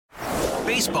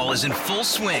Baseball is in full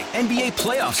swing. NBA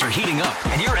playoffs are heating up,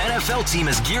 and your NFL team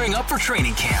is gearing up for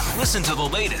training camp. Listen to the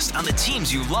latest on the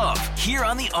teams you love here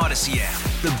on the Odyssey app.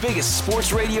 The biggest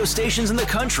sports radio stations in the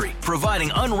country,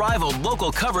 providing unrivaled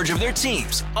local coverage of their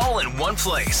teams, all in one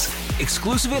place.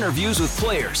 Exclusive interviews with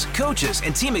players, coaches,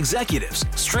 and team executives,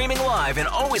 streaming live and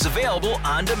always available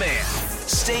on demand.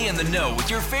 Stay in the know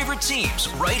with your favorite teams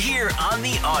right here on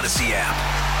the Odyssey app.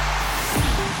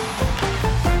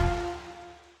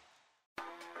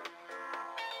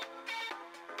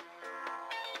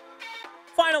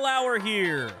 Final hour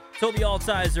here. Tobi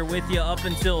Altizer with you up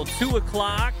until 2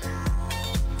 o'clock.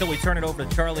 Until we turn it over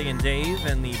to Charlie and Dave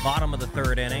in the bottom of the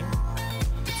third inning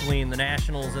between the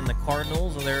Nationals and the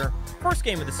Cardinals of their first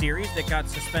game of the series that got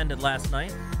suspended last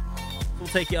night. We'll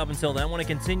take you up until then. I want to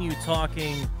continue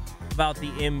talking about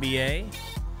the NBA.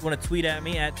 You want to tweet at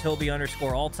me at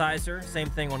Tobi_Altizer. Same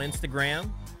thing on Instagram.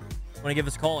 Want to give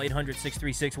us a call,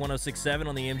 800-636-1067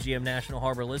 on the MGM National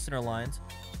Harbor listener lines.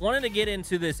 Wanted to get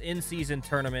into this in-season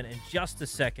tournament in just a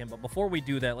second, but before we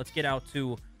do that, let's get out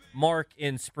to Mark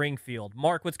in Springfield.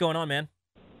 Mark, what's going on, man?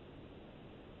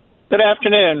 Good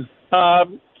afternoon.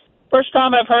 First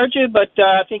time I've heard you, but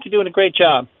I think you're doing a great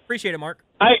job. Appreciate it, Mark.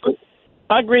 I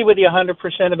agree with you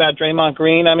 100% about Draymond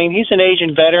Green. I mean, he's an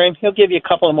aging veteran. He'll give you a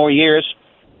couple of more years.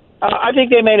 I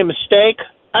think they made a mistake.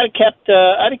 I'd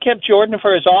have kept Jordan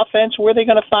for his offense. Where are they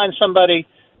going to find somebody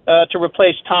to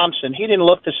replace Thompson? He didn't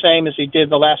look the same as he did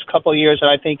the last couple of years, and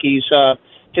I think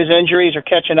his injuries are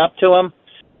catching up to him.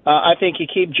 I think you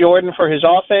keep Jordan for his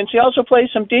offense. He also plays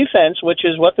some defense, which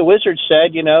is what the Wizards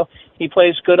said. You know, he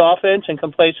plays good offense and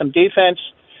can play some defense.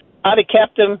 I'd have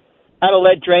kept him. I'd have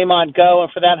let Draymond go,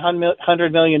 and for that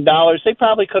 $100 million, they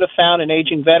probably could have found an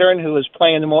aging veteran who was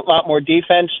playing a lot more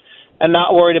defense and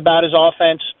not worried about his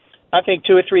offense. I think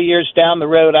 2 or 3 years down the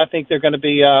road, I think they're going to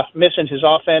be missing his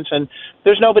offense, and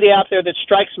there's nobody out there that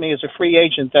strikes me as a free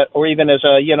agent that, or even as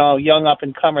a young up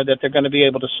and comer that they're going to be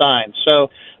able to sign. So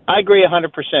I agree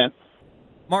 100%.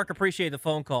 Mark, appreciate the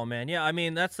phone call, man. Yeah, I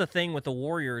mean that's the thing with the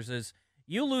Warriors is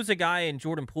you lose a guy in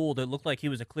Jordan Poole that looked like he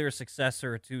was a clear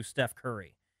successor to Steph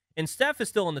Curry, and Steph is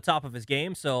still in the top of his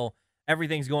game, so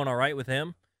everything's going all right with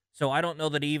him. So I don't know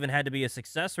that he even had to be a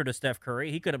successor to Steph Curry.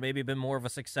 He could have maybe been more of a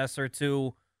successor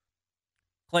to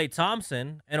Klay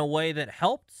Thompson in a way that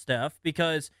helped Steph,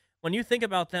 because when you think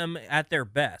about them at their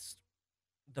best,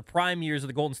 the prime years of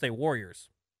the Golden State Warriors,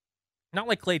 not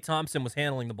like Klay Thompson was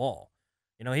handling the ball.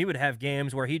 You know, he would have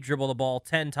games where he'd dribble the ball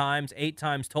 10 times, 8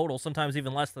 times total, sometimes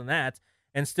even less than that,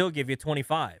 and still give you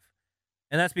 25.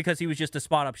 And that's because he was just a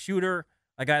spot-up shooter,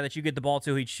 a guy that you get the ball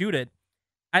to, he'd shoot it.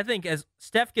 I think as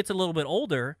Steph gets a little bit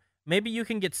older, maybe you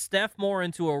can get Steph more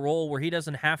into a role where he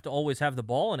doesn't have to always have the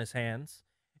ball in his hands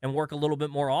and work a little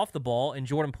bit more off the ball, and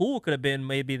Jordan Poole could have been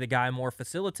maybe the guy more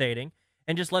facilitating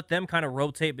and just let them kind of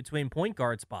rotate between point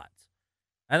guard spots.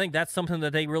 I think that's something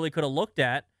that they really could have looked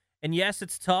at. And yes,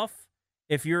 it's tough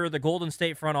if you're the Golden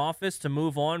State front office to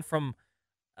move on from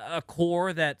a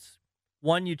core that's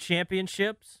won you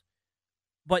championships,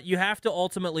 but you have to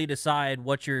ultimately decide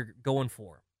what you're going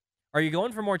for. Are you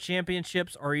going for more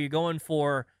championships, or are you going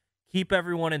for keep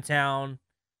everyone in town,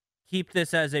 keep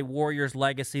this as a Warriors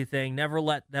legacy thing, never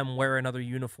let them wear another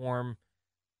uniform?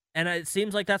 And it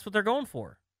seems like that's what they're going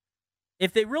for.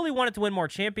 If they really wanted to win more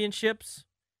championships,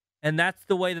 and that's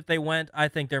the way that they went, I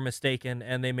think they're mistaken,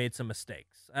 and they made some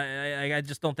mistakes. I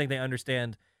just don't think they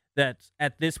understand that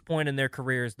at this point in their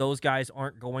careers, those guys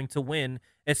aren't going to win,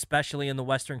 especially in the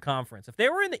Western Conference. If they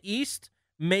were in the East,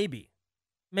 maybe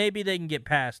they can get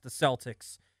past the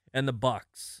Celtics and the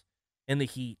Bucks and the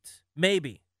Heat.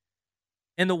 Maybe.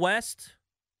 In the West,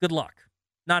 good luck.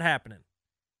 Not happening.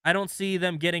 I don't see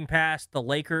them getting past the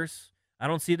Lakers. I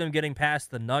don't see them getting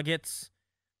past the Nuggets.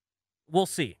 We'll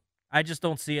see. I just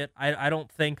don't see it. I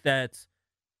don't think that...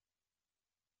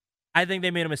 I think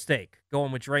they made a mistake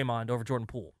going with Draymond over Jordan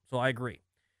Poole. So I agree.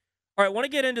 All right, I want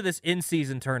to get into this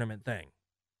in-season tournament thing.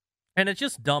 And it's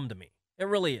just dumb to me. It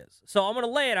really is. So I'm going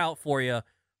to lay it out for you.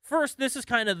 First, this is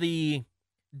kind of the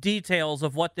details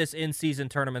of what this in-season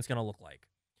tournament's going to look like.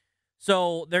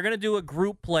 So they're going to do a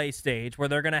group play stage where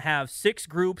they're going to have 6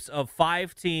 groups of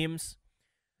 5 teams.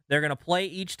 They're going to play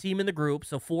each team in the group,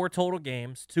 so 4 total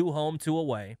games, 2 home, 2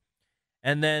 away.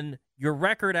 And then your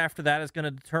record after that is going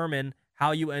to determine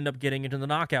how you end up getting into the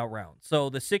knockout round. So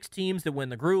the 6 teams that win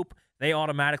the group, they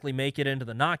automatically make it into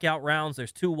the knockout rounds.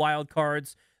 There's 2 wild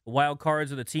cards. The wild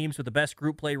cards are the teams with the best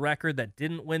group play record that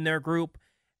didn't win their group.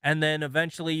 And then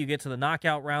eventually you get to the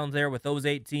knockout round there with those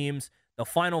 8 teams. The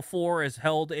Final Four is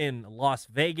held in Las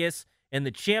Vegas, and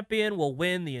the champion will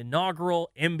win the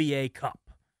inaugural NBA Cup.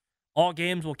 All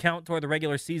games will count toward the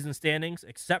regular season standings,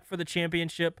 except for the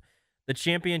championship. The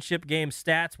championship game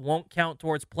stats won't count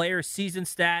towards player season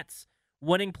stats.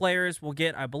 Winning players will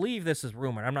get, I believe this is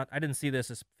rumored. I didn't see this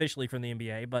officially from the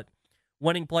NBA, but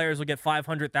winning players will get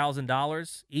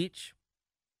 $500,000 each.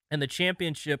 And the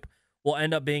championship will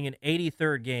end up being an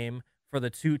 83rd game for the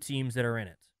two teams that are in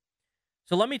it.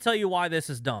 So let me tell you why this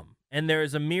is dumb. And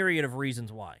there's a myriad of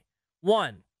reasons why.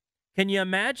 One, can you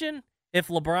imagine if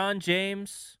LeBron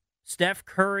James, Steph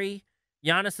Curry,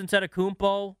 Giannis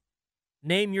Antetokounmpo,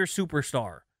 name your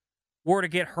superstar, were to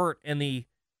get hurt in the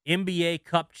NBA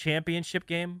Cup championship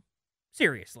game?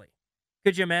 Seriously.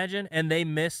 Could you imagine? And they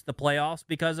missed the playoffs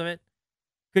because of it?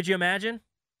 Could you imagine?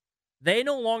 They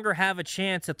no longer have a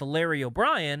chance at the Larry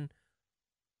O'Brien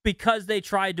because they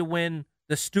tried to win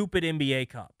the stupid NBA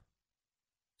Cup.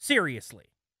 Seriously.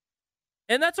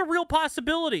 And that's a real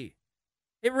possibility.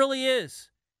 It really is.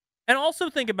 And also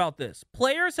think about this.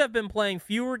 Players have been playing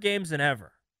fewer games than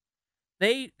ever.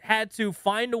 They had to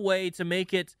find a way to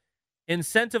make it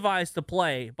incentivized to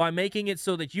play by making it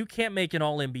so that you can't make an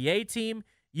All-NBA team,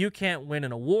 you can't win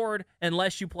an award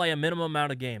unless you play a minimum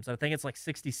amount of games. I think it's like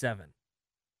 67.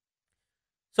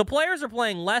 So players are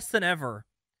playing less than ever.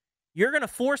 You're going to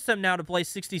force them now to play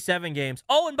 67 games.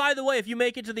 Oh, and by the way, if you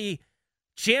make it to the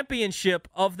championship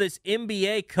of this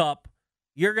NBA Cup,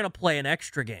 you're going to play an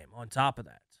extra game on top of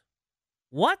that.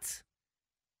 What?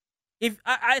 If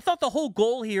I thought the whole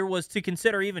goal here was to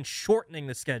consider even shortening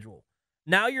the schedule.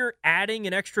 Now you're adding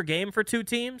an extra game for two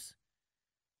teams?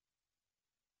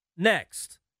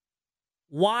 Next,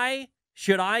 why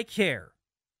should I care?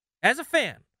 As a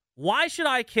fan, why should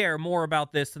I care more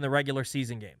about this than the regular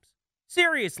season games?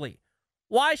 Seriously,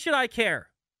 why should I care?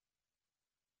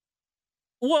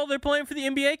 Well, they're playing for the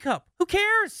NBA Cup. Who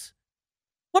cares?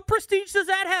 What prestige does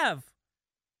that have?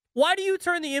 Why do you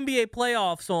turn the NBA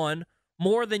playoffs on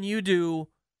more than you do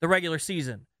the regular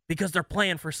season? Because they're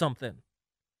playing for something.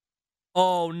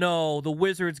 Oh, no, the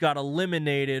Wizards got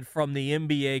eliminated from the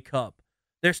NBA Cup.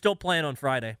 They're still playing on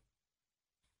Friday.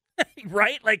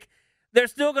 Right? Like, they're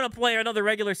still going to play another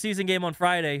regular season game on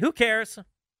Friday. Who cares?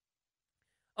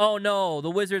 Oh, no,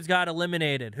 the Wizards got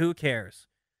eliminated. Who cares?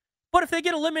 But if they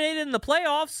get eliminated in the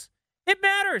playoffs, it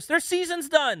matters. Their season's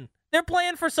done. They're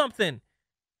playing for something.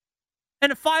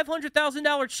 And a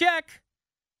 $500,000 check,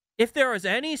 if there is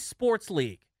any sports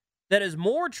league that is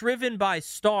more driven by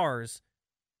stars,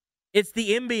 it's the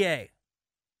NBA.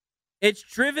 It's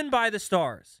driven by the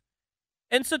stars.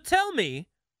 And so tell me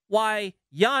why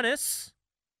Giannis,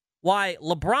 why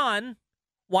LeBron,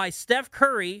 why Steph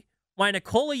Curry, why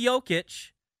Nikola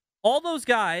Jokic, all those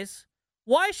guys,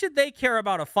 why should they care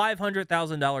about a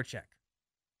 $500,000 check?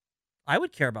 I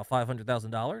would care about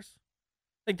 $500,000.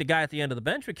 I think the guy at the end of the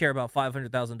bench would care about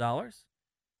 $500,000.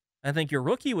 I think your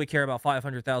rookie would care about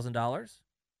 $500,000.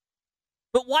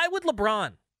 But why would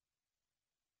LeBron?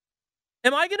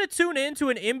 Am I going to tune into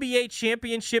an NBA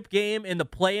championship game in the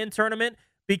play-in tournament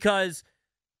because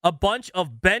a bunch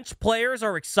of bench players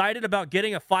are excited about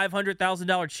getting a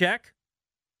 $500,000 check?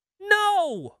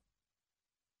 No!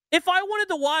 If I wanted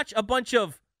to watch a bunch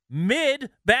of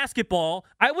mid-basketball,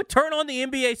 I would turn on the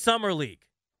NBA Summer League.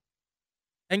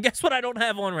 And guess what I don't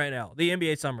have on right now? The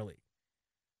NBA Summer League.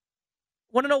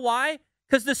 Want to know why?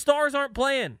 Because the stars aren't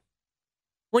playing.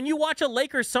 When you watch a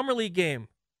Lakers Summer League game,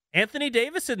 Anthony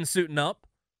Davis isn't suiting up,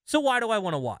 so why do I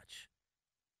want to watch?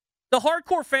 The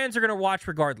hardcore fans are going to watch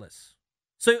regardless.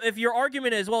 So if your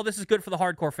argument is, well, this is good for the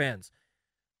hardcore fans,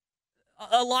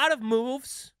 a lot of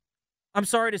moves, I'm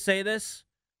sorry to say this,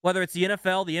 whether it's the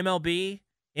NFL, the MLB,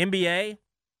 NBA,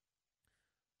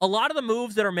 a lot of the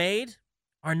moves that are made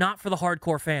are not for the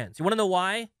hardcore fans. You want to know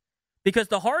why? Because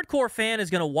the hardcore fan is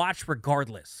going to watch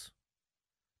regardless.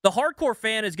 The hardcore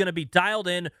fan is going to be dialed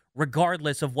in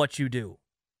regardless of what you do.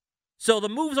 So the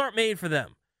moves aren't made for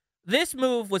them. This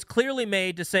move was clearly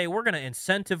made to say we're going to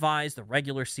incentivize the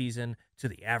regular season to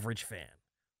the average fan.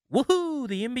 Woohoo,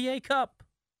 the NBA Cup.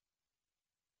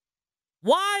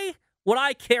 Why would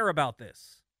I care about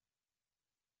this?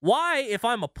 Why, if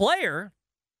I'm a player,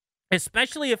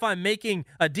 especially if I'm making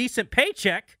a decent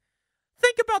paycheck,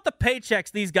 think about the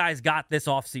paychecks these guys got this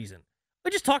offseason. We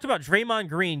just talked about Draymond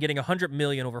Green getting $100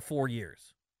 million over 4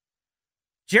 years.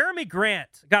 Jeremy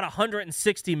Grant got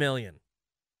 $160 million.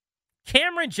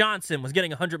 Cameron Johnson was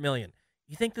getting $100 million.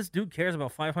 You think this dude cares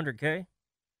about $500K? It'd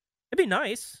be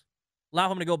nice.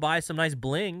 Allow him to go buy some nice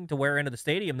bling to wear into the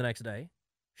stadium the next day.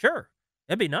 Sure,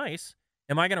 it'd be nice.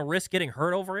 Am I going to risk getting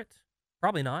hurt over it?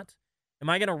 Probably not. Am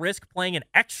I going to risk playing an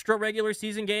extra regular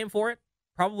season game for it?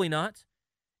 Probably not.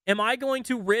 Am I going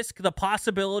to risk the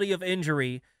possibility of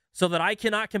injury so that I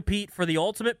cannot compete for the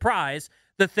ultimate prize,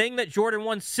 the thing that Jordan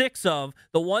won 6 of,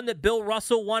 the one that Bill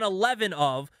Russell won 11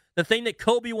 of, the thing that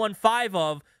Kobe won 5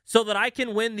 of, so that I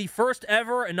can win the first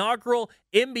ever inaugural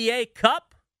NBA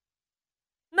Cup?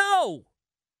 No,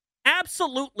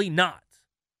 absolutely not.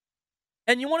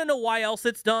 And you want to know why else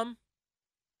it's dumb?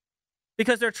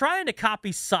 Because they're trying to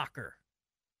copy soccer.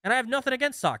 And I have nothing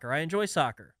against soccer. I enjoy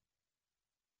soccer.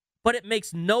 But it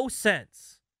makes no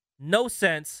sense. No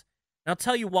sense. And I'll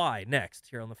tell you why next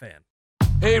here on The Fan.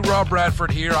 Hey, Rob Bradford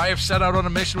here. I have set out on a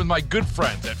mission with my good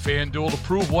friends at FanDuel to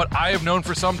prove what I have known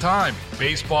for some time.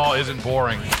 Baseball isn't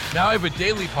boring. Now I have a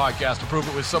daily podcast to prove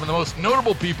it with some of the most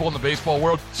notable people in the baseball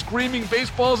world, screaming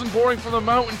baseball isn't boring from the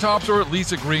mountaintops, or at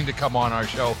least agreeing to come on our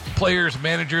show. Players,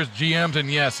 managers, GMs,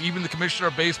 and yes, even the commissioner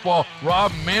of baseball,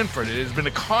 Rob Manfred. It has been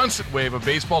a constant wave of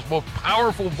baseball's most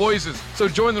powerful voices. So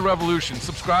join the revolution.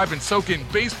 Subscribe and soak in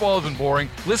Baseball Isn't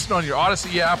Boring. Listen on your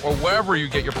Odyssey app or wherever you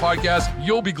get your podcasts.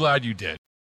 You'll be glad you did.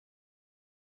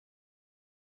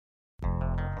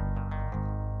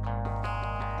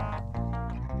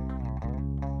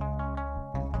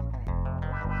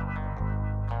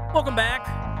 Welcome back.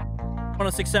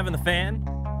 106.7 The Fan.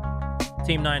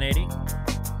 Team 980.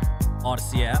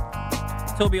 Odyssey app.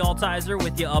 Tobi Altizer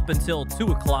with you up until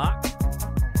 2 o'clock.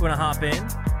 We're going to hop in.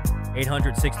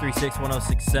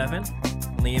 800-636-1067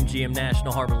 on the MGM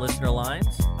National Harbor listener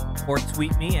lines. Or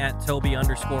tweet me at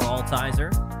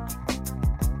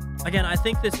Tobi_Altizer. Again, I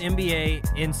think this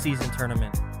NBA in-season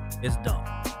tournament is dumb.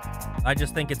 I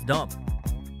just think it's dumb.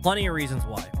 Plenty of reasons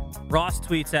why. Ross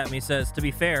tweets at me, says, to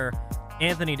be fair,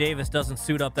 Anthony Davis doesn't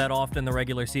suit up that often in the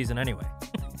regular season anyway.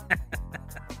 It's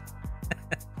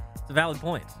a valid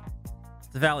point.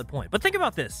 It's a valid point. But think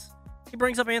about this. He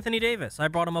brings up Anthony Davis. I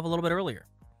brought him up a little bit earlier.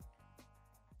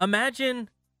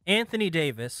 Imagine Anthony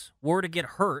Davis were to get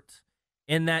hurt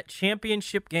in that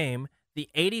championship game, the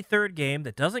 83rd game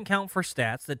that doesn't count for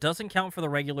stats, that doesn't count for the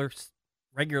regular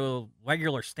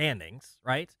standings,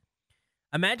 right?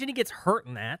 Imagine he gets hurt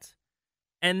in that,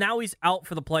 and now he's out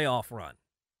for the playoff run.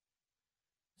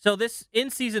 So this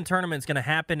in-season tournament is going to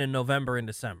happen in November and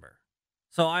December.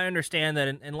 So I understand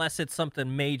that unless it's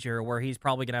something major where he's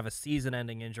probably going to have a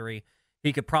season-ending injury,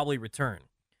 he could probably return.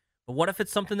 But what if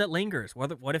it's something that lingers?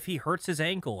 What if he hurts his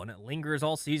ankle and it lingers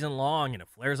all season long and it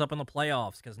flares up in the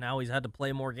playoffs because now he's had to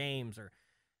play more games? Or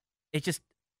it just,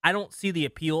 I don't see the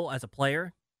appeal as a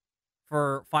player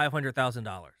for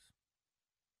 $500,000.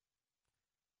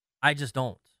 I just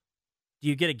don't. Do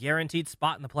you get a guaranteed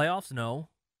spot in the playoffs? No.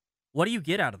 What do you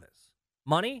get out of this?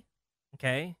 Money?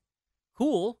 Okay.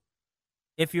 Cool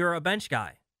if you're a bench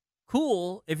guy.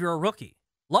 Cool if you're a rookie.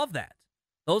 Love that.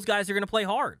 Those guys are going to play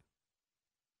hard.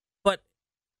 But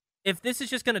if this is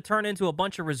just going to turn into a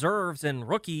bunch of reserves and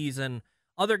rookies and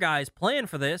other guys playing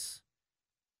for this,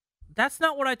 that's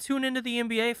not what I tune into the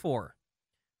NBA for.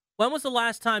 When was the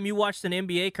last time you watched an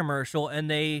NBA commercial and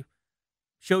they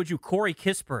showed you Corey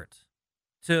Kispert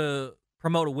to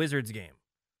promote a Wizards game?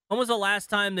 When was the last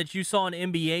time that you saw an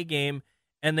NBA game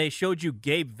and they showed you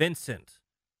Gabe Vincent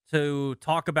to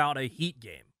talk about a Heat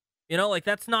game? You know, like,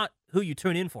 that's not who you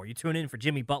tune in for. You tune in for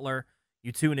Jimmy Butler.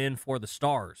 You tune in for the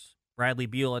stars. Bradley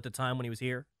Beal at the time when he was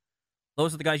here.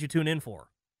 Those are the guys you tune in for.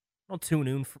 Don't tune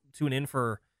in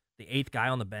for the 8th guy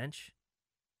on the bench.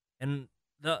 And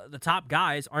the top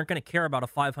guys aren't going to care about a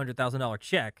 $500,000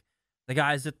 check. The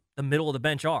guys at the middle of the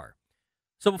bench are.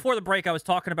 So before the break, I was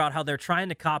talking about how they're trying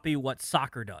to copy what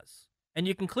soccer does. And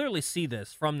you can clearly see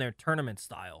this from their tournament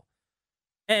style.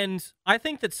 And I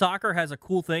think that soccer has a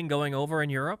cool thing going over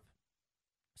in Europe.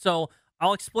 So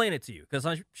I'll explain it to you, because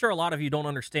I'm sure a lot of you don't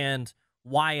understand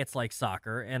why it's like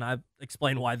soccer. And I've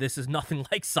explained why this is nothing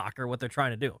like soccer, what they're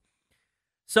trying to do.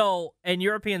 So in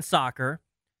European soccer,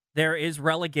 there is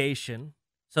relegation.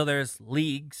 So there's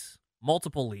leagues,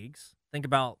 multiple leagues. Think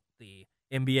about the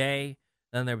NBA.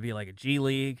 Then there'd be like a G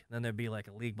League. Then there'd be like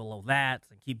a league below that.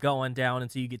 And keep going down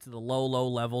until you get to the low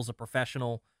levels of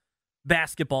professional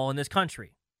basketball in this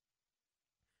country.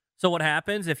 So what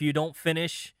happens if you don't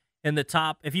finish in the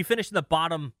top, if you finish in the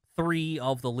bottom 3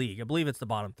 of the league, I believe it's the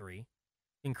bottom 3. You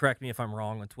can correct me if I'm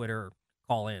wrong on Twitter or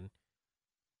call in.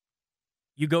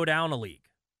 You go down a league.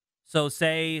 So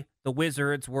say the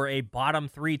Wizards were a bottom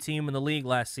 3 team in the league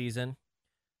last season.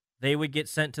 They would get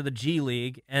sent to the G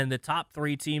League, and the top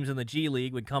 3 teams in the G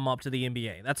League would come up to the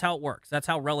NBA. That's how it works. That's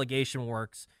how relegation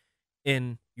works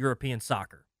in European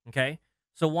soccer, okay?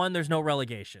 So 1, there's no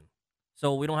relegation.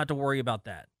 So we don't have to worry about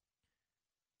that.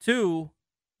 2,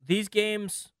 these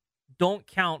games don't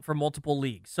count for multiple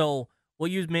leagues. So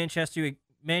we'll use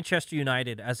Manchester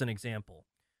United as an example.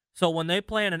 So when they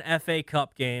play in an FA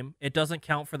Cup game, it doesn't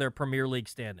count for their Premier League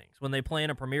standings. When they play in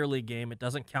a Premier League game, it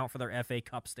doesn't count for their FA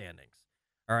Cup standings.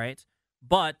 All right?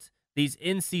 But these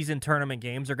in-season tournament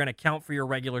games are going to count for your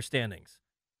regular standings.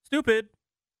 Stupid.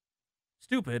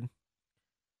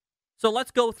 So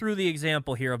let's go through the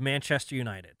example here of Manchester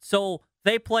United. So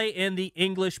they play in the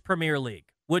English Premier League,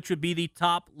 which would be the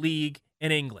top league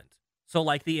in England. So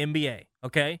like the NBA,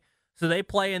 okay? So they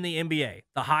play in the NBA,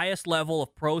 the highest level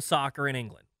of pro soccer in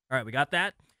England. All right, we got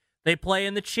that? They play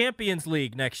in the Champions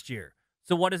League next year.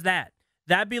 So what is that?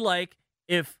 That'd be like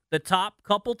if the top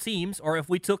couple teams, or if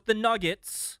we took the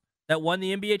Nuggets that won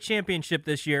the NBA championship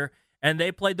this year, and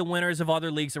they played the winners of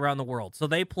other leagues around the world. So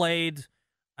they played,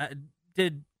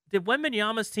 did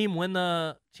Wembanyama's team win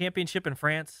the championship in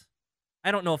France?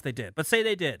 I don't know if they did, but say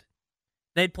they did.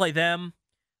 They'd play them.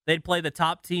 They'd play the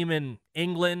top team in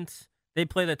England. They'd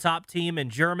play the top team in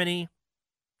Germany.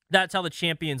 That's how the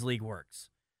Champions League works.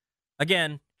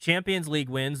 Again, Champions League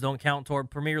wins don't count toward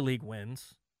Premier League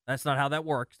wins. That's not how that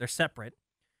works. They're separate.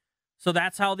 So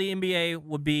that's how the NBA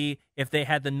would be if they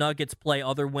had the Nuggets play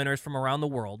other winners from around the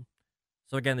world.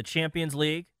 So again, the Champions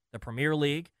League, the Premier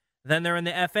League, then they're in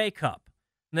the FA Cup.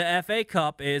 And the FA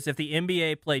Cup is if the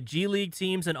NBA played G League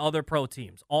teams and other pro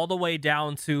teams, all the way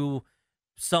down to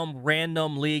some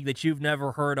random league that you've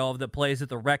never heard of that plays at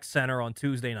the rec center on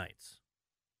Tuesday nights.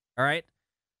 All right?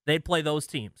 They'd play those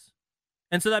teams.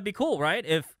 And so that'd be cool, right?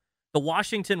 If the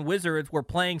Washington Wizards were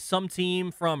playing some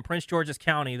team from Prince George's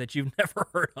County that you've never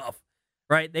heard of,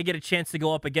 right? They get a chance to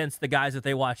go up against the guys that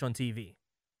they watch on TV.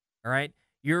 All right?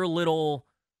 Your little,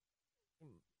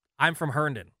 I'm from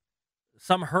Herndon.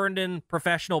 Some Herndon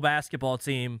professional basketball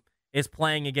team is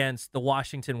playing against the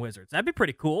Washington Wizards. That'd be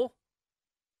pretty cool.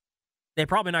 They're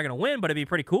probably not going to win, but it'd be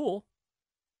pretty cool.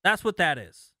 That's what that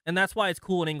is. And that's why it's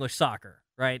cool in English soccer,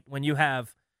 right? When you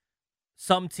have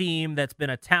some team that's been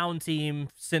a town team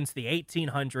since the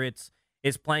 1800s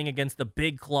is playing against the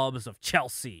big clubs of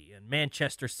Chelsea and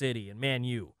Manchester City and Man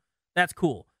U. That's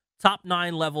cool. Top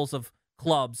 9 levels of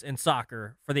clubs in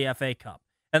soccer for the FA Cup.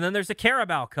 And then there's the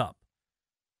Carabao Cup.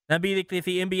 That'd be if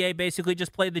the NBA basically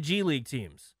just played the G League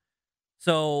teams.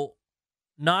 So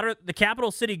the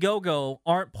Capital City Go-Go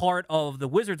aren't part of the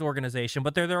Wizards organization,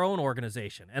 but they're their own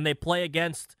organization. And they play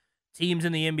against teams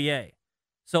in the NBA.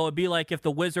 So it'd be like if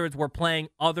the Wizards were playing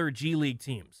other G League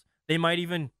teams. They might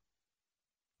even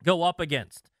go up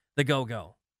against the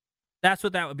Go-Go. That's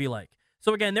what that would be like.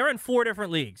 So again, they're in 4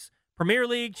 different leagues. Premier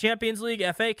League, Champions League,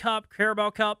 FA Cup, Carabao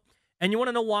Cup. And you want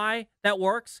to know why that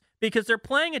works? Because they're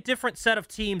playing a different set of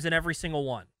teams in every single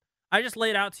one. I just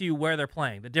laid out to you where they're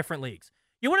playing, the different leagues.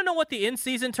 You want to know what the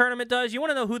in-season tournament does? You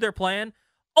want to know who they're playing?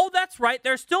 Oh, that's right.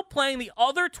 They're still playing the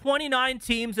other 29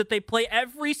 teams that they play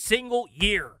every single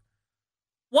year.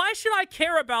 Why should I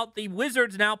care about the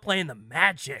Wizards now playing the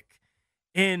Magic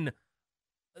in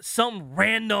some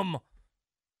random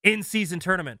in-season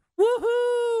tournament?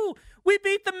 Woohoo! We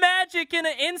beat the Magic in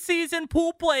an in-season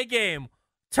pool play game.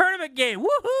 Tournament game.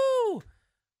 Woohoo!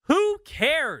 Who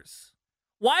cares?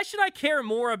 Why should I care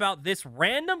more about this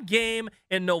random game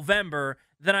in November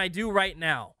than I do right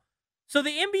now? So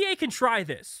the NBA can try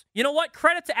this. You know what?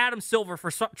 Credit to Adam Silver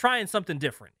for trying something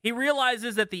different. He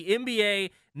realizes that the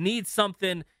NBA needs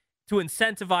something to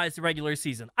incentivize the regular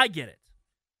season. I get it.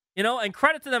 You know, and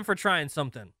credit to them for trying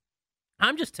something.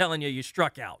 I'm just telling you, you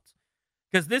struck out.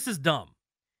 Because this is dumb.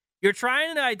 You're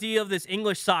trying the idea of this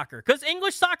English soccer. Because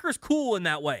English soccer is cool in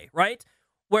that way, right?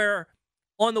 Where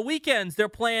on the weekends, they're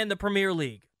playing the Premier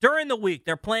League. During the week,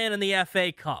 they're playing in the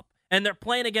FA Cup. And they're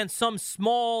playing against some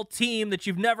small team that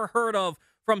you've never heard of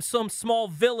from some small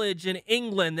village in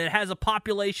England that has a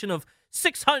population of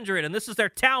 600. And this is their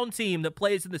town team that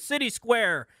plays in the city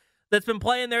square that's been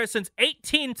playing there since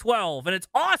 1812. And it's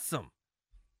awesome.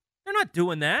 They're not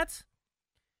doing that.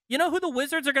 You know who the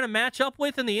Wizards are going to match up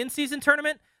with in the in-season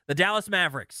tournament? The Dallas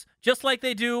Mavericks. Just like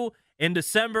they do in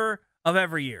December of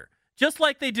every year. Just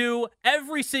like they do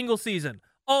every single season.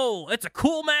 Oh, it's a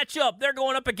cool matchup. They're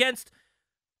going up against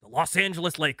the Los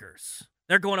Angeles Lakers.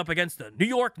 They're going up against the New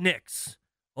York Knicks.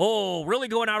 Oh, really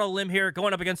going out on a limb here,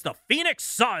 going up against the Phoenix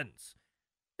Suns.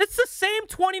 It's the same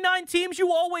 29 teams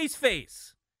you always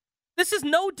face. This is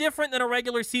no different than a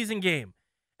regular season game.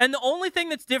 And the only thing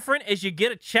that's different is you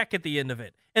get a check at the end of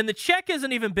it. And the check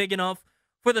isn't even big enough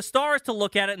for the Stars to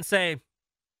look at it and say,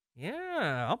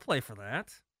 yeah, I'll play for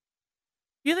that.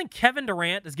 You think Kevin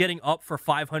Durant is getting up for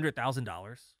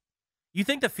 $500,000? You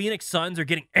think the Phoenix Suns are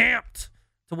getting amped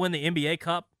to win the NBA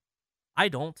Cup? I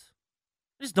don't.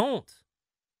 I just don't.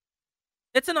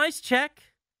 It's a nice check.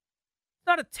 It's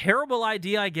not a terrible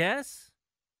idea, I guess.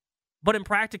 But in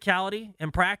practicality,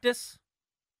 in practice,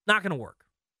 not going to work.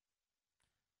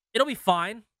 It'll be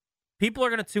fine. People are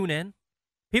going to tune in.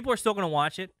 People are still going to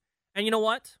watch it. And you know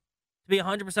what? To be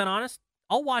 100% honest,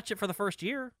 I'll watch it for the first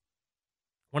year.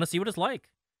 Want to see what it's like.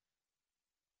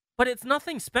 But it's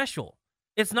nothing special.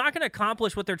 It's not going to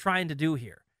accomplish what they're trying to do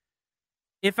here.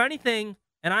 If anything,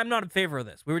 and I'm not in favor of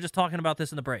this. We were just talking about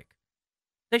this in the break.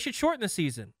 They should shorten the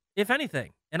season, if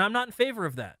anything, and I'm not in favor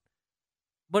of that.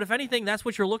 But if anything, that's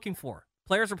what you're looking for.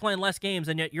 Players are playing less games,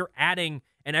 and yet you're adding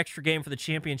an extra game for the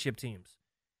championship teams.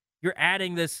 You're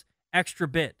adding this extra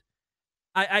bit.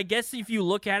 I guess if you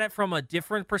look at it from a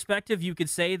different perspective, you could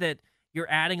say that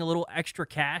you're adding a little extra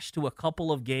cash to a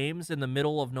couple of games in the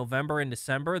middle of November and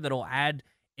December that'll add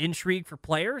intrigue for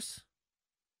players.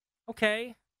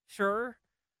 Okay, sure.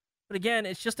 But again,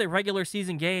 it's just a regular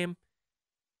season game.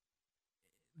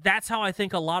 That's how I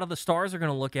think a lot of the stars are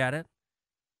going to look at it.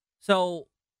 So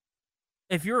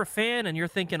if you're a fan and you're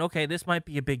thinking, okay, this might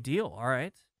be a big deal, all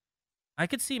right, I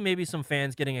could see maybe some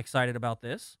fans getting excited about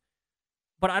this.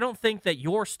 But I don't think that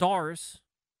your stars,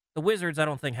 the Wizards, I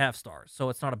don't think have stars, so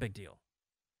it's not a big deal.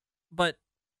 But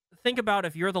think about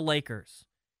if you're the Lakers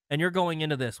and you're going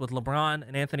into this with LeBron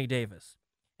and Anthony Davis,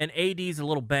 and AD's a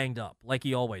little banged up, like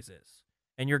he always is,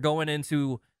 and you're going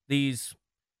into these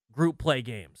group play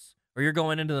games, or you're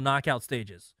going into the knockout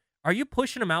stages. Are you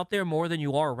pushing him out there more than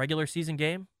you are a regular season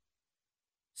game?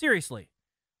 Seriously.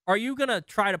 Are you going to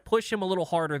try to push him a little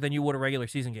harder than you would a regular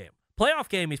season game? Playoff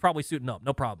game, he's probably suiting up,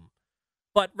 no problem.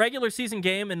 But regular season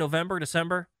game in November,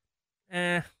 December,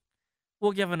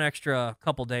 we'll give him an extra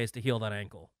couple days to heal that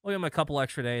ankle. We'll give him a couple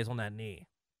extra days on that knee.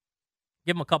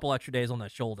 Give him a couple extra days on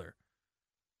that shoulder.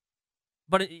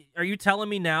 But are you telling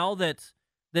me now that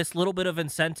this little bit of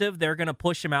incentive, they're going to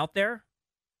push him out there?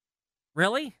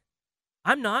 Really?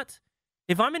 I'm not.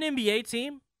 If I'm an NBA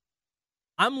team,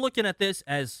 I'm looking at this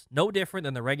as no different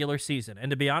than the regular season. And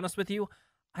to be honest with you,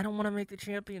 I don't want to make the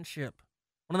championship.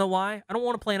 Want to know why? I don't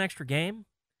want to play an extra game.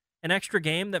 An extra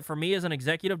game that for me as an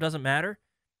executive doesn't matter.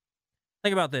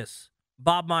 Think about this.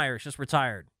 Bob Myers just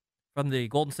retired from the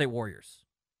Golden State Warriors.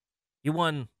 He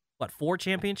won, 4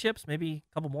 championships? Maybe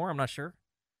a couple more, I'm not sure.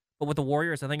 But with the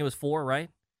Warriors, I think it was 4, right?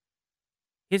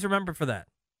 He's remembered for that.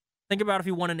 Think about if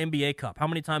he won an NBA Cup. How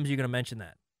many times are you going to mention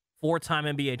that? 4-time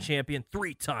NBA champion,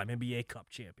 3-time NBA Cup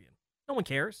champion. No one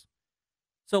cares.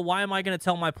 So why am I going to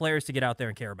tell my players to get out there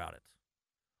and care about it?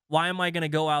 Why am I going to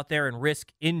go out there and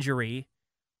risk injury,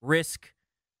 risk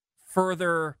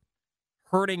further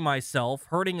hurting myself,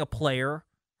 hurting a player,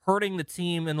 hurting the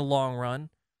team in the long run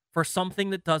for something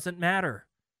that doesn't matter?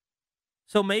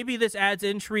 So maybe this adds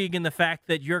intrigue in the fact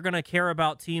that you're going to care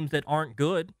about teams that aren't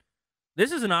good.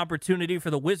 This is an opportunity for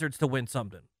the Wizards to win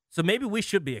something. So maybe we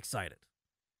should be excited.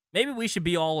 Maybe we should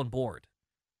be all on board.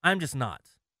 I'm just not.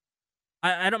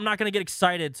 I'm not going to get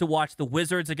excited to watch the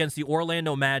Wizards against the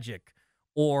Orlando Magic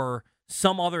or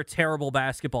some other terrible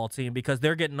basketball team because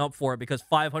they're getting up for it because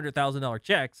 $500,000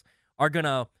 checks are going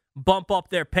to bump up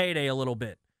their payday a little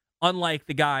bit, unlike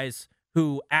the guys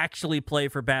who actually play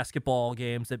for basketball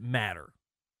games that matter.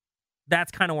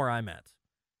 That's kind of where I'm at.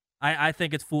 I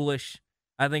think it's foolish.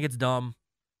 I think it's dumb.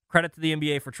 Credit to the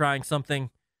NBA for trying something.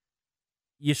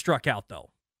 You struck out, though.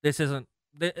 This isn't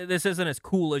as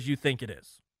cool as you think it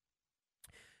is.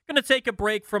 Going to take a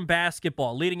break from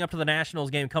basketball, leading up to the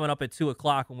Nationals game coming up at 2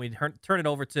 o'clock when we turn it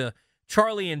over to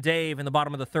Charlie and Dave in the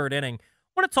bottom of the third inning.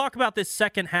 I want to talk about this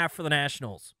second half for the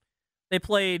Nationals. They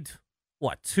played,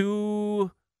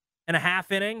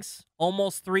 2.5 innings?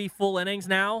 Almost 3 full innings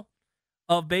now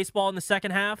of baseball in the second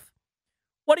half.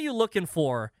 What are you looking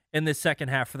for in this second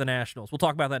half for the Nationals? We'll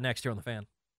talk about that next year on The Fan.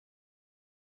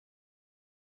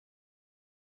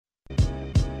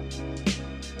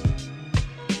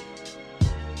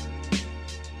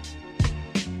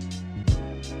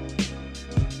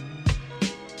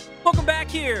 Welcome back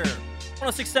here.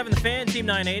 106.7 The Fan, Team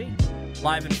 980.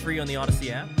 Live and free on the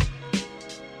Odyssey app.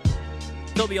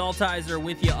 Tobi Altizer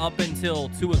with you up until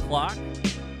 2 o'clock.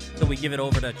 So we give it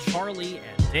over to Charlie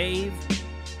and Dave.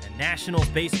 And Nationals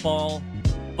baseball,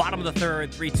 bottom of the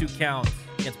third, 3-2 count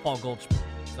against Paul Goldschmidt.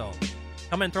 So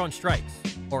come in throwing strikes,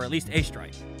 or at least a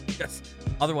strike. Because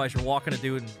otherwise you're walking a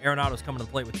dude and Arenado's coming to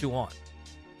the plate with 2 on.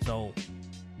 So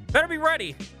better be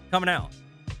ready coming out.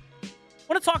 I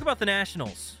want to talk about the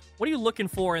Nationals. What are you looking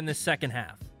for in this second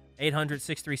half?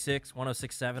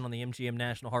 800-636-1067 on the MGM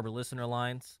National Harbor listener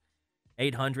lines.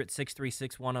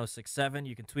 800-636-1067.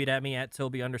 You can tweet at me at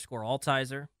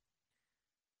Tobi_Altizer.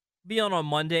 Be on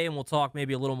Monday, and we'll talk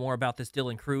maybe a little more about this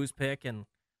Dylan Cruz pick and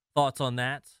thoughts on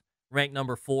that. Ranked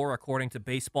number 4, according to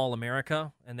Baseball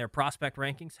America, and their prospect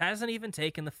rankings. Hasn't even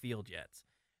taken the field yet.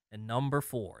 And number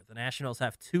 4, the Nationals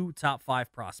have 2 top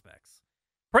 5 prospects.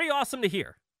 Pretty awesome to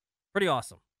hear. Pretty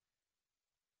awesome.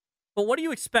 But what do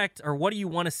you expect, or what do you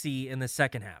want to see in the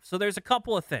second half? So there's a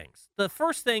couple of things. The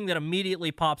first thing that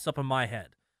immediately pops up in my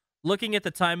head, looking at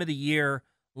the time of the year,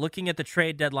 looking at the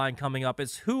trade deadline coming up,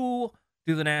 is who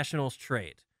do the Nationals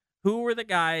trade? Who are the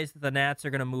guys that the Nats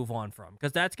are going to move on from?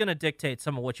 Because that's going to dictate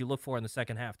some of what you look for in the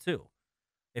second half, too.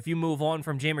 If you move on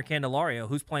from Jeimer Candelario,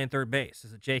 who's playing third base?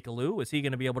 Is it Jake Alou? Is he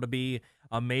going to be able to be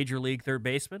a major league third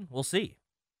baseman? We'll see.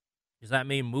 Does that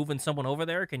mean moving someone over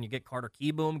there? Can you get Carter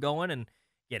Keyboom going and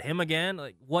get him again?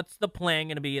 Like, what's the plan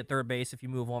going to be at third base if you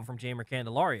move on from Jeimer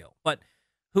Candelario? But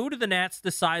who do the Nats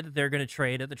decide that they're going to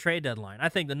trade at the trade deadline? I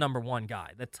think the number one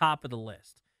guy, the top of the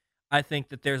list. I think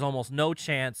that there's almost no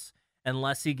chance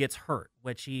unless he gets hurt,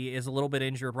 which he is a little bit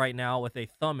injured right now with a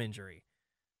thumb injury,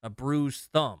 a bruised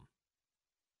thumb,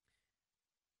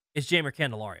 is Jeimer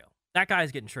Candelario. That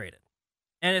guy's getting traded.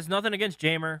 And it's nothing against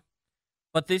Jeimer,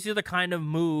 but these are the kind of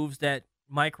moves that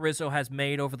Mike Rizzo has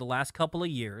made over the last couple of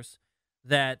years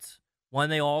that, when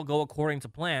they all go according to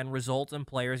plan, result in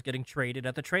players getting traded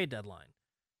at the trade deadline.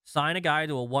 Sign a guy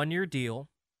to a one-year deal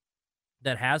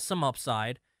that has some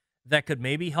upside, that could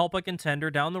maybe help a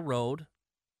contender down the road.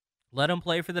 Let him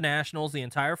play for the Nationals the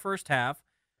entire first half,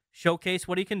 showcase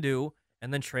what he can do,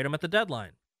 and then trade him at the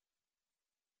deadline.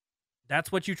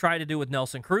 That's what you tried to do with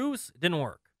Nelson Cruz. It didn't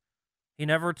work. He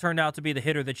never turned out to be the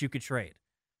hitter that you could trade.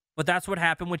 But that's what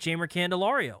happened with Jeimer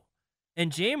Candelario.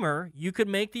 And Jeimer, you could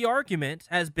make the argument,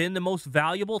 has been the most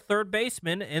valuable third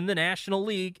baseman in the National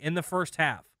League in the first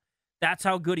half. That's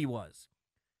how good he was.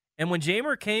 And when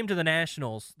Jeimer came to the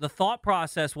Nationals, the thought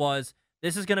process was,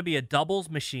 this is going to be a doubles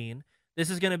machine. This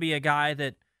is going to be a guy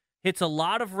that hits a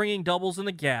lot of ringing doubles in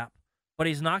the gap, but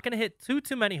he's not going to hit too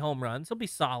many home runs. He'll be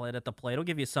solid at the plate. He'll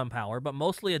give you some power, but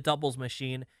mostly a doubles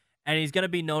machine, and he's going to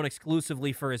be known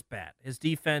exclusively for his bat. His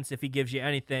defense, if he gives you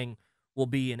anything, will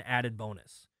be an added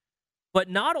bonus. But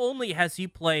not only has he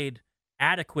played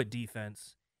adequate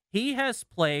defense, he has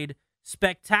played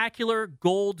spectacular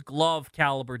Gold Glove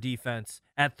caliber defense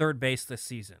at third base this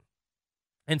season.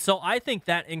 And so I think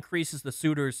that increases the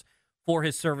suitors for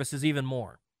his services even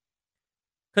more.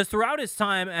 Because throughout his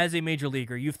time as a major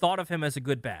leaguer, you've thought of him as a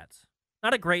good bat.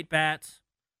 Not a great bat,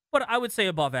 but I would say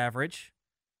above average.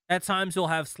 At times he'll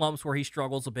have slumps where he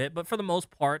struggles a bit, but for the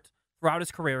most part, throughout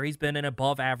his career, he's been an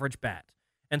above average bat.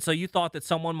 And so you thought that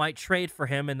someone might trade for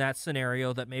him in that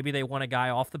scenario, that maybe they want a guy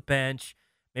off the bench,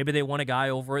 maybe they want a guy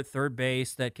over at third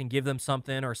base that can give them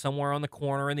something, or somewhere on the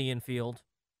corner in the infield,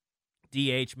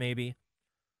 DH maybe.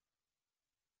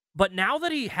 But now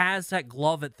that he has that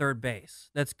glove at third base,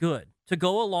 that's good, to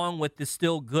go along with the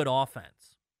still good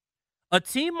offense, a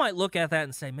team might look at that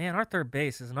and say, man, our third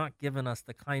base is not giving us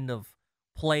the kind of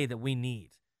play that we need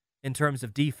in terms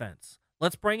of defense.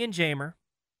 Let's bring in Jeimer.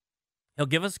 He'll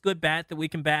give us a good bat that we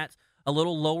can bat a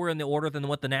little lower in the order than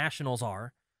what the Nationals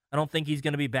are. I don't think he's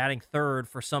going to be batting third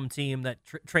for some team that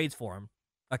trades for him,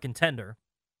 a contender.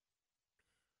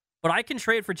 But I can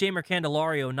trade for Jeimer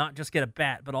Candelario, not just get a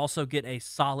bat, but also get a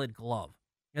solid glove.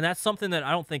 And that's something that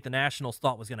I don't think the Nationals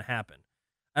thought was going to happen.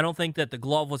 I don't think that the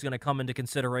glove was going to come into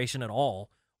consideration at all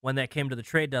when that came to the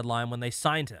trade deadline when they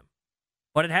signed him.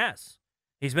 But it has.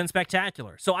 He's been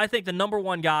spectacular. So I think the number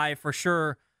one guy, for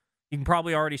sure, you can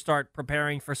probably already start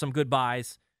preparing for some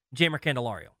goodbyes, Jeimer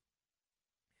Candelario.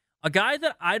 A guy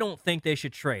that I don't think they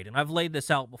should trade, and I've laid this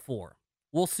out before.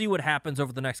 We'll see what happens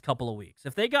over the next couple of weeks.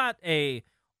 If they got a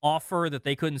offer that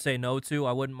they couldn't say no to,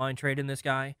 I wouldn't mind trading this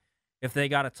guy. If they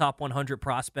got a top 100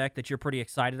 prospect that you're pretty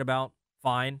excited about,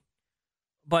 fine.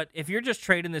 But if you're just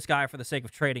trading this guy for the sake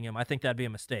of trading him, I think that'd be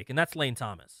a mistake, and that's Lane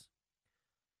Thomas.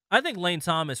 I think Lane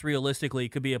Thomas, realistically,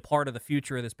 could be a part of the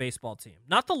future of this baseball team.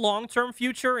 Not the long-term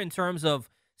future in terms of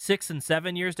 6 and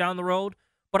 7 years down the road,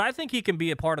 but I think he can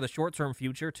be a part of the short-term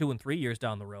future 2 and 3 years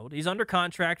down the road. He's under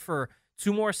contract for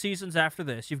 2 more seasons after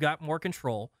this. You've got more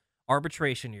control,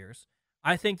 arbitration years.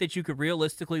 I think that you could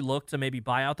realistically look to maybe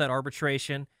buy out that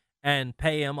arbitration and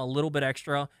pay him a little bit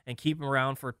extra and keep him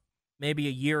around for maybe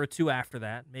a year or 2 after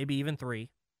that, maybe even 3.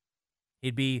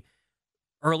 He'd be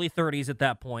early 30s at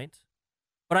that point.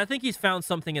 But I think he's found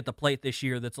something at the plate this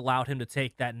year that's allowed him to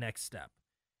take that next step.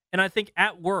 And I think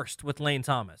at worst with Lane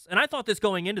Thomas, and I thought this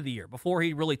going into the year before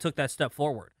he really took that step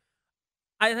forward,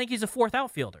 I think he's a 4th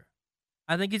outfielder.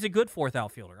 I think he's a good 4th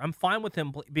outfielder. I'm fine with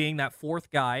him being that 4th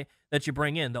guy that you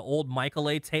bring in, the old Michael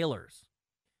A. Taylors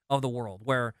of the world,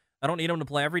 where I don't need him to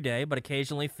play every day, but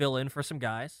occasionally fill in for some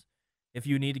guys. If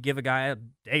you need to give a guy a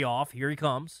day off, here he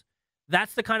comes.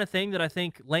 That's the kind of thing that I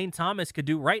think Lane Thomas could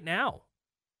do right now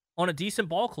on a decent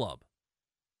ball club.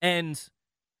 And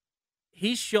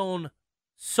he's shown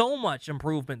so much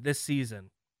improvement this season.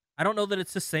 I don't know that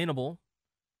it's sustainable,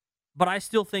 but I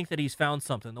still think that he's found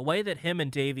something. The way that him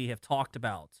and Davey have talked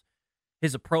about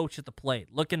his approach at the plate,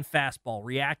 looking fastball,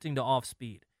 reacting to off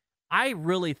speed, I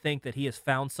really think that he has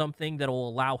found something that will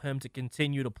allow him to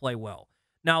continue to play well.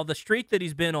 Now, the streak that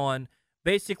he's been on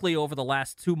basically over the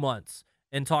last 2 months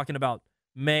and talking about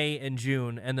May and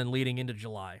June and then leading into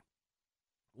July,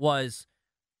 was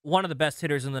one of the best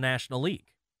hitters in the National League.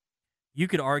 You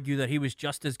could argue that he was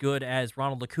just as good as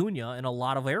Ronald Acuna in a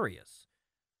lot of areas.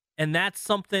 And that's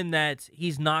something that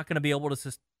he's not going to be able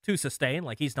to sustain.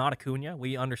 Like, he's not Acuna.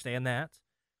 We understand that.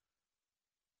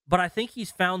 But I think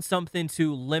he's found something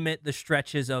to limit the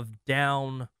stretches of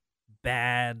down,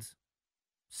 bad,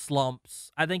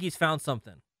 slumps. I think he's found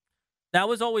something. That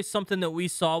was always something that we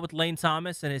saw with Lane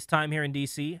Thomas and his time here in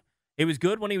D.C. It was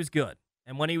good when he was good.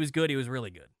 And when he was good, he was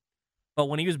really good. But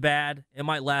when he was bad, it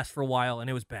might last for a while, and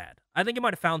it was bad. I think he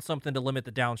might have found something to limit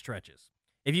the down stretches.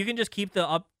 If you can just keep the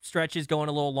up stretches going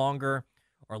a little longer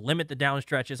or limit the down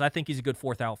stretches, I think he's a good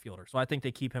fourth outfielder. So I think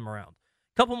they keep him around.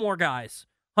 Couple more guys,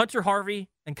 Hunter Harvey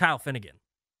and Kyle Finnegan.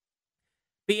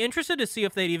 Be interested to see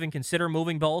if they'd even consider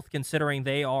moving both, considering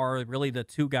they are really the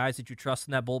two guys that you trust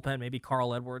in that bullpen. Maybe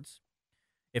Carl Edwards.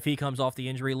 If he comes off the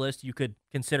injury list, you could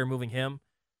consider moving him.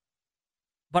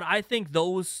 But I think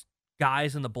those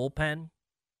guys in the bullpen,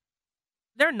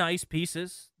 they're nice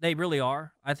pieces. They really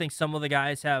are. I think some of the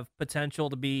guys have potential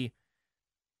to be,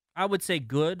 I would say,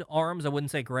 good arms. I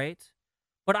wouldn't say great.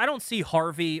 But I don't see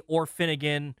Harvey or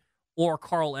Finnegan or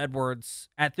Carl Edwards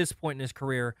at this point in his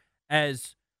career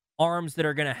as arms that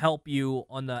are going to help you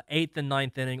on the 8th and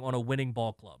 9th inning on a winning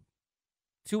ball club.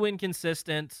 Too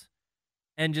inconsistent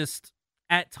and just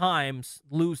at times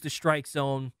lose the strike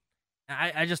zone.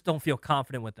 I just don't feel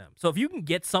confident with them. So if you can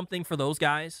get something for those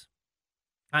guys,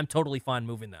 I'm totally fine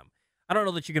moving them. I don't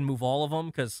know that you can move all of them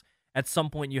because at some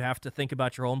point you have to think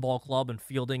about your own ball club and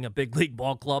fielding a big league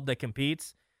ball club that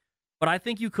competes. But I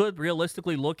think you could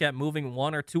realistically look at moving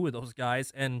one or two of those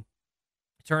guys and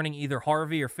turning either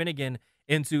Harvey or Finnegan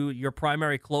into your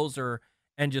primary closer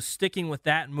and just sticking with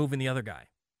that and moving the other guy.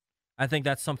 I think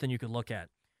that's something you could look at.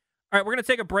 All right, we're going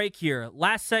to take a break here.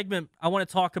 Last segment, I want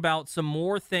to talk about some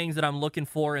more things that I'm looking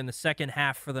for in the second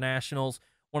half for the Nationals.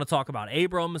 I want to talk about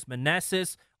Abrams,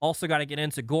 Meneses. Also got to get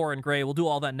into Gore and Gray. We'll do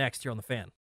all that next here on The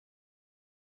Fan.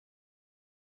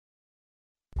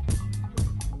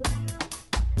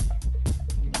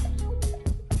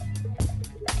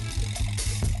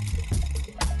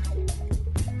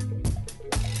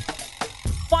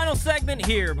 Final segment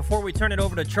here before we turn it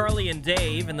over to Charlie and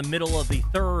Dave in the middle of the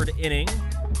third inning.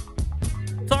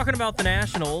 Talking about the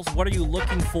Nationals, what are you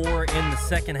looking for in the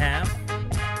second half?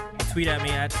 Tweet at me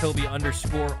at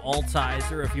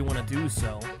Tobi_Altizer if you want to do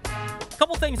so. A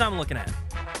couple things I'm looking at.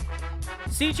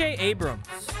 CJ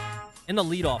Abrams in the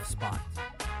leadoff spot.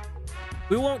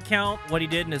 We won't count what he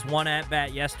did in his one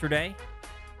at-bat yesterday.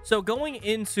 So going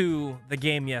into the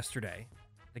game yesterday,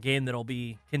 the game that'll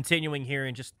be continuing here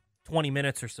in just 20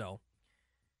 minutes or so,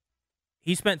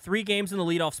 he spent 3 games in the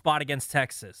leadoff spot against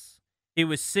Texas. He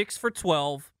was 6 for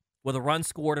 12 with a run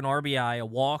scored, an RBI, a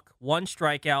walk, 1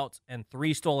 strikeout, and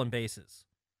 3 stolen bases.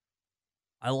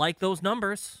 I like those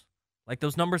numbers. Like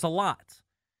those numbers a lot.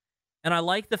 And I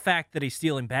like the fact that he's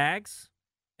stealing bags.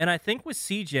 And I think with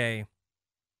CJ,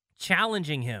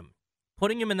 challenging him,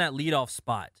 putting him in that leadoff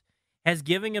spot, has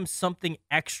given him something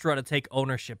extra to take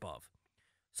ownership of.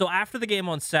 So after the game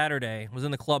on Saturday, was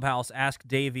in the clubhouse, asked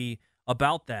Davey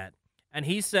about that. And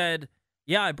he said,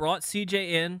 yeah, I brought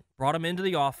CJ in, brought him into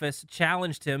the office,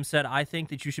 challenged him, said, I think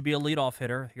that you should be a leadoff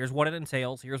hitter. Here's what it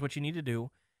entails. Here's what you need to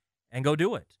do, and go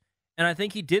do it. And I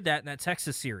think he did that in that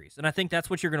Texas series. And I think that's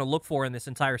what you're going to look for in this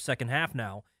entire second half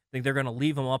now. I think they're going to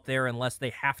leave him up there unless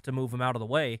they have to move him out of the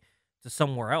way to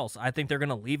somewhere else. I think they're going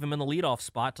to leave him in the leadoff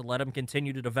spot to let him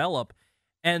continue to develop.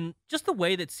 And just the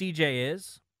way that CJ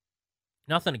is,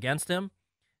 nothing against him.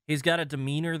 He's got a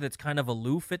demeanor that's kind of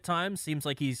aloof at times. Seems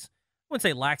like he's, I wouldn't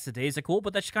say lackadaisical,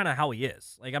 but that's kind of how he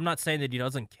is. Like, I'm not saying that he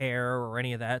doesn't care or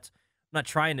any of that. I'm not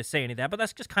trying to say any of that, but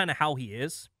that's just kind of how he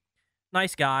is.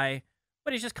 Nice guy,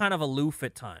 but he's just kind of aloof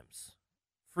at times.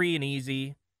 Free and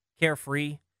easy,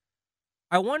 carefree.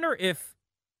 I wonder if,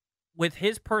 with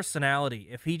his personality,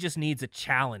 if he just needs a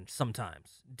challenge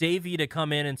sometimes. Davey to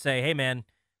come in and say, hey, man,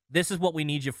 this is what we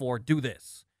need you for. Do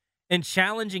this. And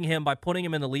challenging him by putting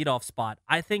him in the leadoff spot,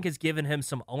 I think has given him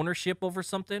some ownership over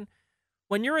something.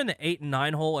 When you're in the 8 and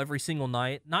 9 hole every single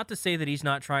night, not to say that he's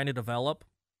not trying to develop,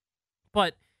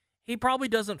 but he probably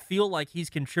doesn't feel like he's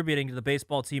contributing to the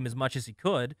baseball team as much as he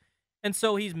could. And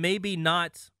so he's maybe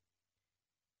not,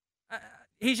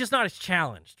 he's just not as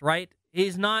challenged, right?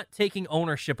 He's not taking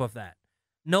ownership of that.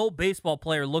 No baseball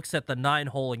player looks at the 9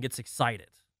 hole and gets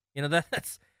excited. You know,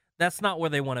 that's not where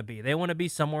they want to be. They want to be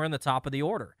somewhere in the top of the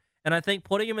order. And I think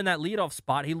putting him in that leadoff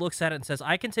spot, he looks at it and says,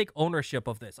 I can take ownership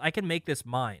of this. I can make this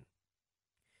mine.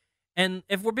 And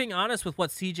if we're being honest with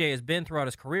what CJ has been throughout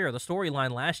his career, the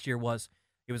storyline last year was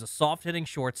He was a soft-hitting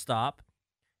shortstop,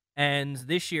 and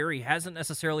this year he hasn't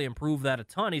necessarily improved that a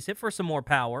ton. He's hit for some more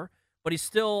power, but he's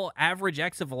still average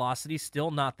exit velocity,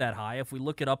 still not that high. If we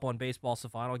look it up on Baseball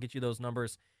Savant, I'll get you those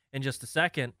numbers in just a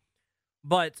second.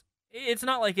 But it's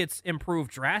not like it's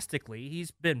improved drastically.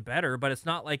 He's been better, but it's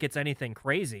not like it's anything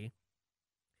crazy.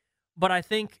 But I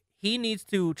think he needs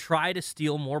to try to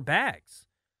steal more bags.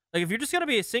 Like, if you're just going to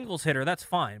be a singles hitter, that's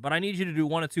fine. But I need you to do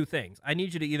one of two things. I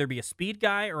need you to either be a speed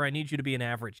guy or I need you to be an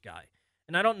average guy.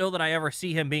 And I don't know that I ever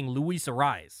see him being Luis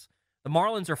Ariz. The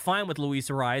Marlins are fine with Luis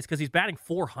Ariz because he's batting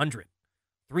 400,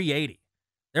 380.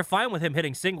 They're fine with him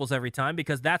hitting singles every time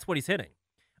because that's what he's hitting.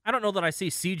 I don't know that I see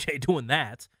CJ doing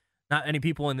that. Not any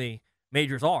people in the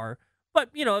majors are. But,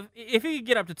 you know, if he could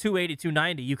get up to 280,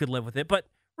 290, you could live with it. But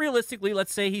realistically,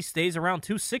 let's say he stays around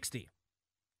 260.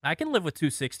 I can live with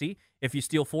 260 if you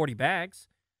steal 40 bags.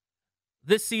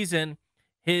 This season,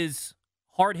 his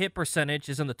hard hit percentage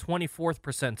is in the 24th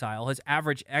percentile. His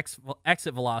average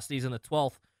exit velocity is in the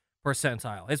 12th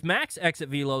percentile. His max exit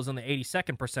velo is in the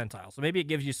 82nd percentile. So maybe it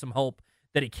gives you some hope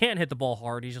that he can hit the ball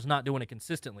hard. He's just not doing it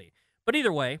consistently. But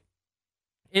either way,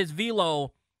 his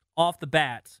velo off the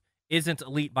bat isn't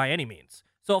elite by any means.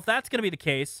 So if that's going to be the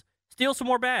case, steal some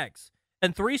more bags.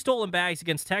 And 3 stolen bags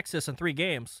against Texas in 3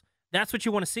 games. That's what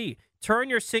you want to see. Turn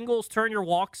your singles, turn your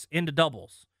walks into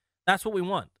doubles. That's what we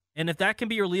want. And if that can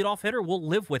be your leadoff hitter, we'll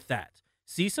live with that.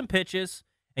 See some pitches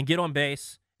and get on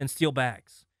base and steal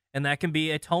bags. And that can be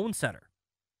a tone setter.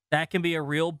 That can be a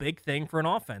real big thing for an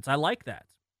offense. I like that.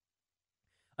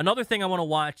 Another thing I want to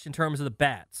watch in terms of the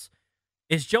bats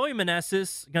is Joey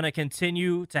Meneses going to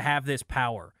continue to have this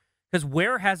power? Because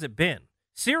where has it been?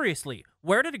 Seriously,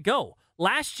 where did it go?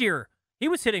 Last year, he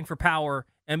was hitting for power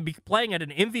and be playing at an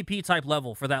MVP-type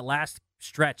level for that last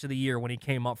stretch of the year when he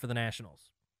came up for the Nationals.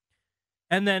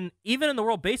 And then even in the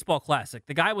World Baseball Classic,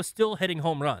 the guy was still hitting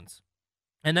home runs.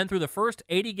 And then through the first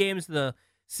 80 games of the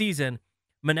season,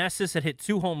 Meneses had hit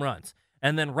 2 home runs.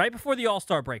 And then right before the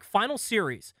All-Star break, final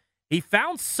series, he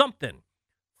found something.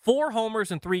 4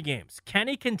 homers in 3 games. Can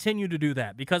he continue to do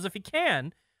that? Because if he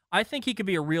can, I think he could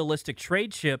be a realistic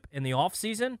trade chip in the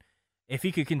offseason. If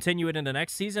he could continue it into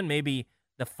next season, maybe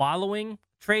the following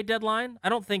trade deadline. I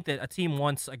don't think that a team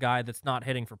wants a guy that's not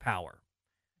hitting for power.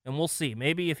 And we'll see.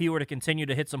 Maybe if he were to continue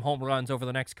to hit some home runs over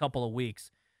the next couple of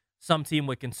weeks, some team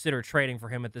would consider trading for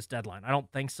him at this deadline. I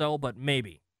don't think so, but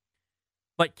maybe.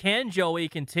 But can Joey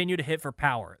continue to hit for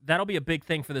power? That'll be a big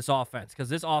thing for this offense because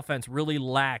this offense really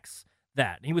lacks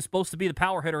that. He was supposed to be the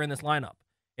power hitter in this lineup.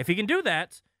 If he can do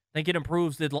that, I think it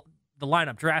improves the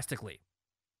lineup drastically.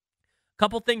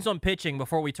 Couple things on pitching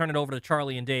before we turn it over to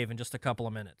Charlie and Dave in just a couple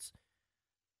of minutes.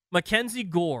 Mackenzie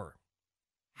Gore.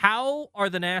 How are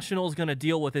the Nationals going to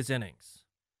deal with his innings?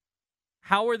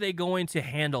 How are they going to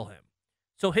handle him?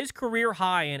 So his career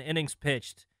high in innings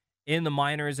pitched in the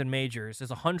minors and majors is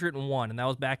 101, and that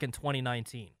was back in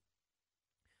 2019.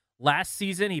 Last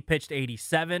season, he pitched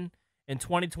 87. In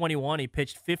 2021, he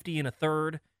pitched 50 and a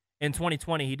third. In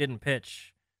 2020, he didn't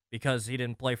pitch because he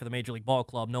didn't play for the Major League Ball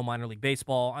Club, no minor league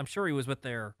baseball. I'm sure he was with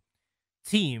their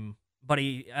team, but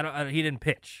he didn't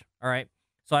pitch, all right?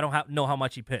 So I don't know how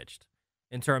much he pitched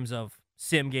in terms of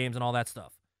sim games and all that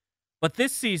stuff. But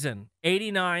this season,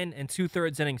 89 and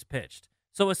 2/3 innings pitched.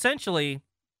 So essentially,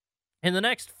 in the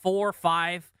next 4,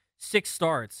 5, 6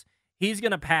 starts, he's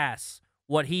going to pass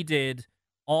what he did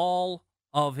all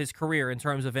of his career in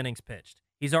terms of innings pitched.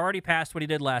 He's already passed what he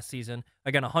did last season.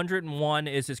 Again, 101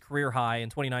 is his career high in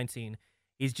 2019.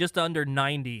 He's just under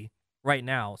 90 right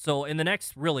now. So in the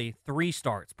next, really, 3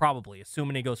 starts, probably,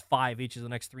 assuming he goes 5 each of the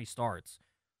next 3 starts,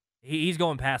 he's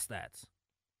going past that.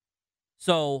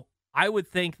 So I would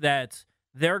think that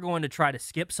they're going to try to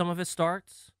skip some of his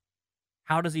starts.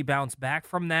 How does he bounce back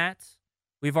from that?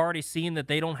 We've already seen that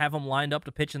they don't have him lined up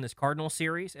to pitch in this Cardinals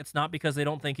series. It's not because they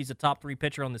don't think he's a top 3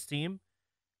 pitcher on this team.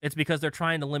 It's because they're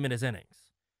trying to limit his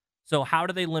innings. So how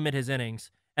do they limit his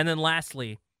innings? And then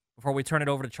lastly, before we turn it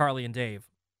over to Charlie and Dave,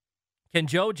 can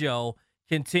JoJo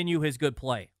continue his good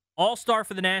play? All-star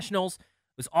for the Nationals.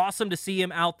 It was awesome to see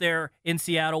him out there in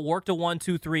Seattle. Worked a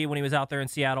 1-2-3 when he was out there in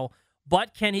Seattle.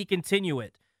 But can he continue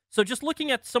it? So just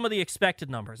looking at some of the expected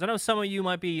numbers. I know some of you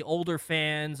might be older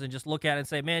fans and just look at it and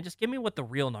say, man, just give me what the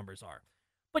real numbers are.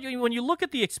 But when you look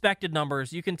at the expected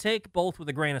numbers, you can take both with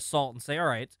a grain of salt and say, all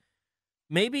right,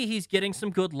 maybe he's getting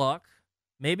some good luck.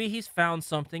 Maybe he's found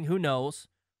something. Who knows?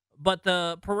 But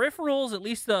the peripherals, at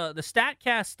least the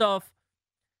StatCast stuff,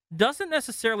 doesn't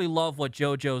necessarily love what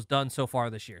JoJo's done so far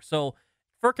this year. So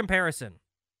for comparison,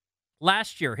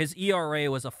 last year, his ERA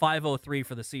was a 5.03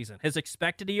 for the season. His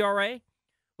expected ERA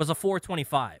was a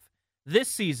 4.25. This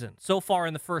season, so far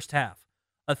in the first half,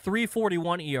 a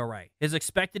 3.41 ERA. His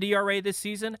expected ERA this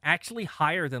season actually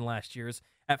higher than last year's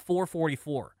at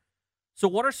 4.44. So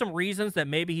what are some reasons that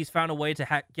maybe he's found a way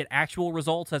to get actual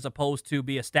results as opposed to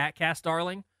be a StatCast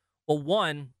darling? Well,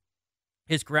 one,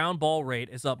 his ground ball rate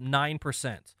is up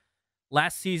 9%.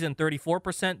 Last season,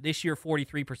 34%. This year,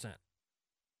 43%.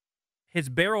 His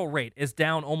barrel rate is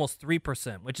down almost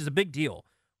 3%, which is a big deal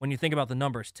when you think about the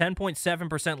numbers.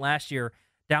 10.7% last year,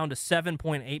 down to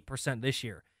 7.8% this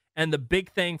year. And the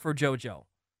big thing for JoJo,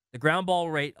 the ground ball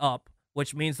rate up,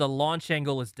 which means the launch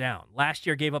angle is down. Last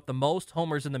year gave up the most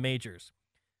homers in the majors.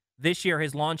 This year,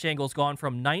 his launch angle has gone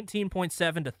from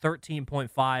 19.7 to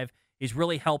 13.5. He's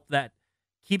really helped that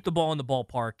keep the ball in the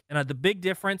ballpark. And the big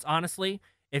difference, honestly,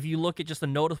 if you look at just a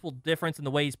noticeable difference in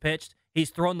the way he's pitched, he's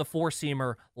thrown the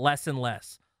four-seamer less and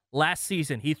less. Last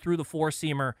season, he threw the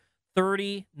four-seamer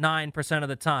 39% of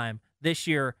the time. This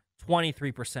year,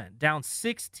 23%. Down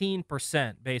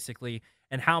 16%, basically,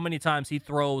 and how many times he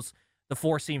throws the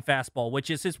four-seam fastball, which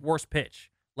is his worst pitch.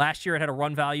 Last year, it had a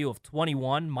run value of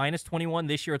minus 21.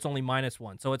 This year, it's only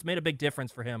 -1. So it's made a big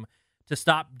difference for him to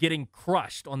stop getting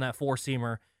crushed on that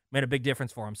four-seamer. Made a big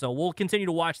difference for him. So we'll continue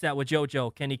to watch that with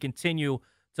JoJo. Can he continue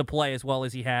to play as well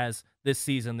as he has this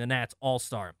season, the Nats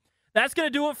All-Star? That's going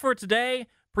to do it for today.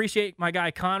 Appreciate my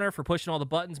guy Connor for pushing all the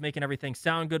buttons, making everything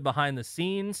sound good behind the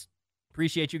scenes.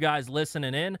 Appreciate you guys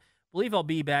listening in. Believe I'll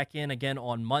be back in again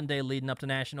on Monday leading up to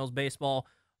Nationals baseball.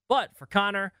 But for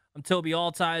Connor, I'm Tobi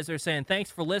Altizer saying thanks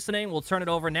for listening. We'll turn it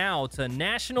over now to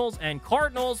Nationals and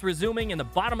Cardinals resuming in the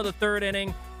bottom of the third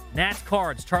inning. Nats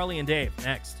Cards, Charlie and Dave,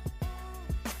 next.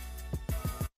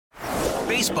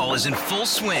 Baseball is in full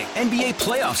swing. NBA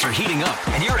playoffs are heating up,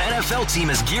 and your NFL team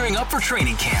is gearing up for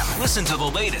training camp. Listen to the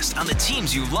latest on the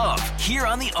teams you love here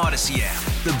on the Odyssey app.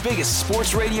 The biggest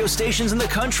sports radio stations in the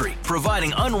country,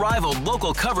 providing unrivaled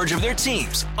local coverage of their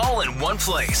teams, all in one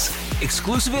place.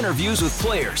 Exclusive interviews with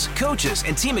players, coaches,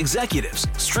 and team executives,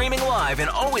 streaming live and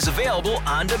always available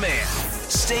on demand.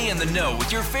 Stay in the know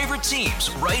with your favorite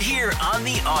teams right here on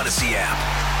the Odyssey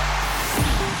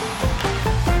app.